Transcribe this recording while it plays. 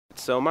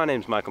So my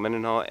name's Michael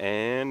Mendenhall,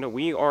 and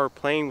we are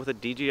playing with a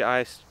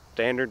DJI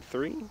Standard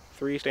 3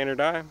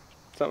 standard eye,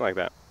 something like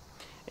that.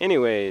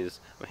 Anyways,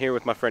 I'm here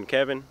with my friend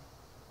Kevin.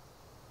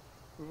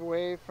 Move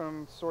away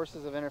from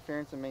sources of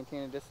interference and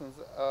maintain a distance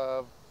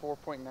of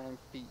 4.9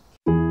 feet.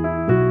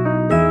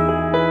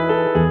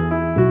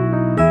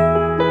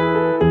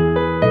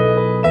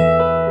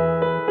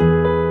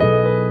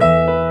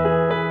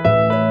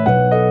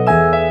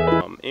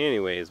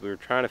 Anyways, we were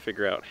trying to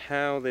figure out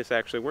how this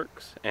actually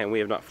works, and we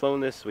have not flown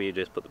this. We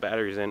just put the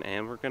batteries in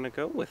and we're gonna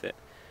go with it.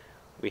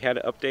 We had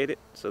to update it,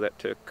 so that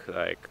took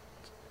like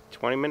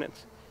 20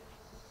 minutes.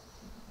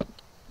 I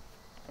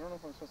don't know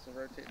if I'm supposed to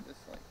rotate this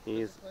like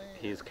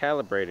He's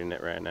calibrating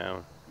it right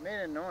now. It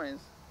made a noise.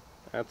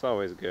 That's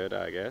always good,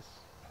 I guess.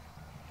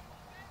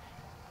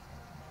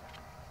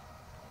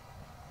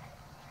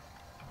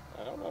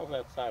 I don't know if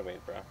that's sideways,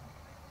 bro.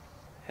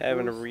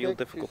 Having a real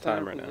difficult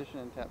time right now. Position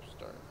and tap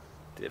start.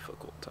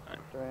 Difficult time.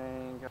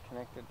 Got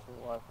connected to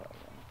the Wi-Fi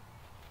again.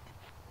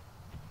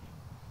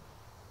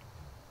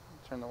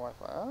 Turn the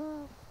Wi-Fi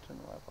off. Turn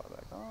the Wi-Fi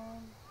back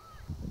on.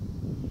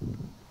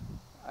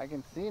 I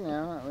can see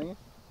now, at least.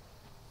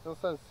 Still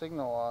says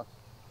signal loss.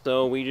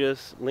 So we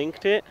just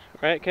linked it,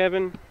 right,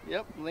 Kevin?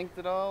 Yep, linked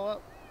it all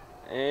up.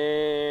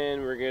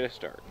 And we're gonna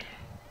start.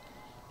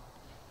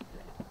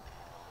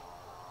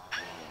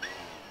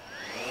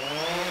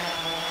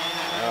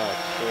 Oh,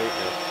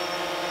 sweetness.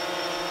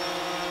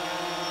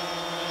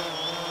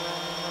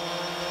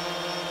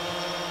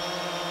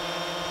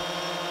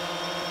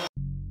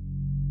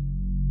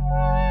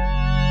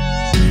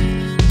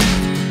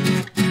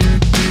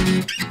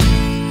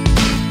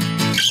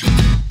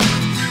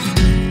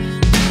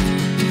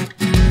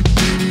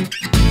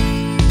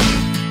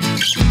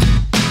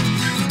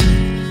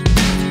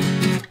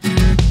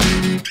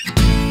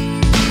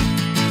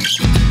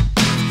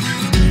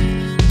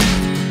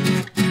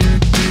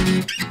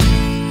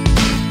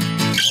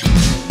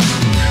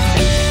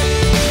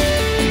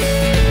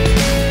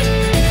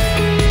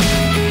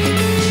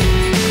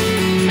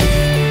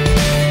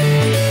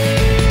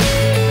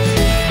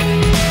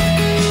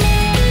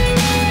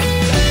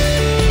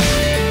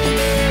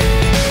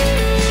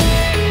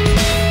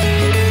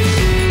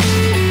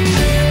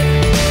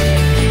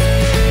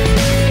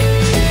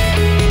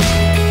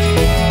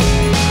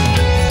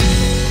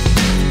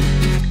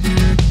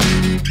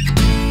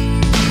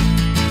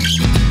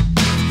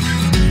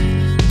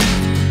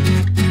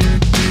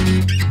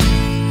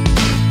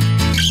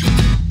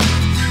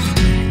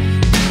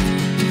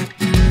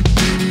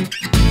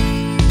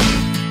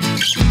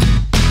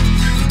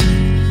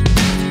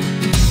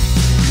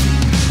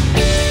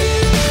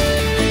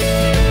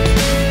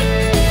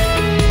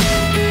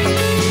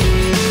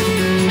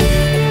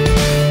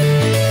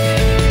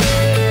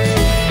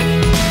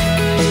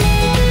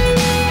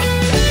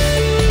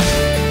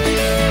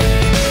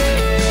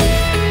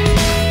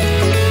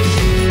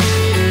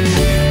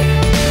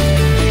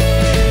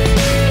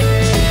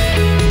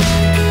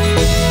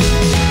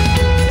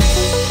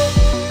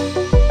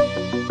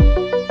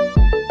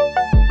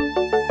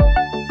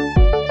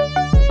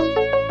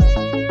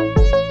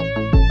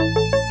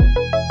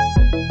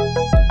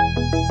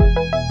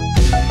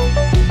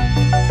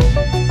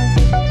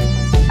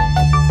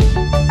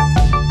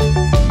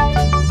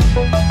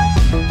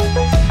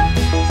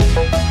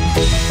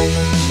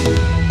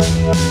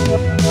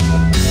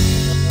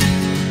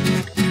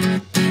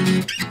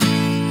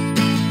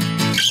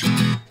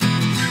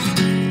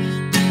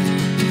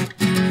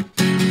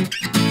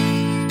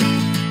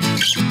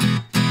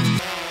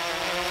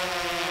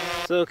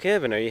 So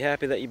Kevin, are you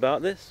happy that you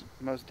bought this?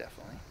 Most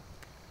definitely.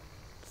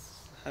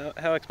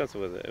 How expensive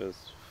was it? It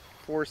was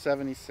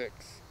 $476.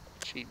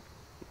 Cheap.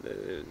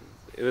 It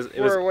was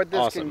for what this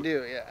awesome. can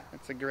do, yeah.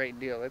 It's a great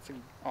deal. It's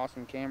an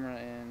awesome camera,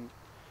 and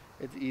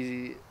it's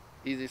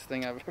easiest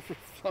thing I've ever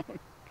flown.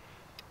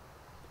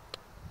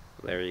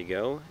 There you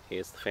go.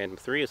 It's the Phantom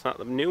 3. It's not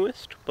the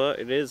newest, but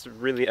it is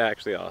really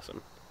actually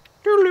awesome.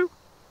 Toodaloo.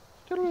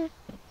 Toodaloo.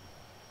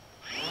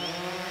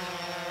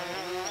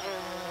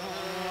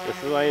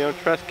 This is why you don't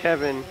trust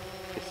Kevin.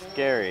 He's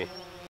scary.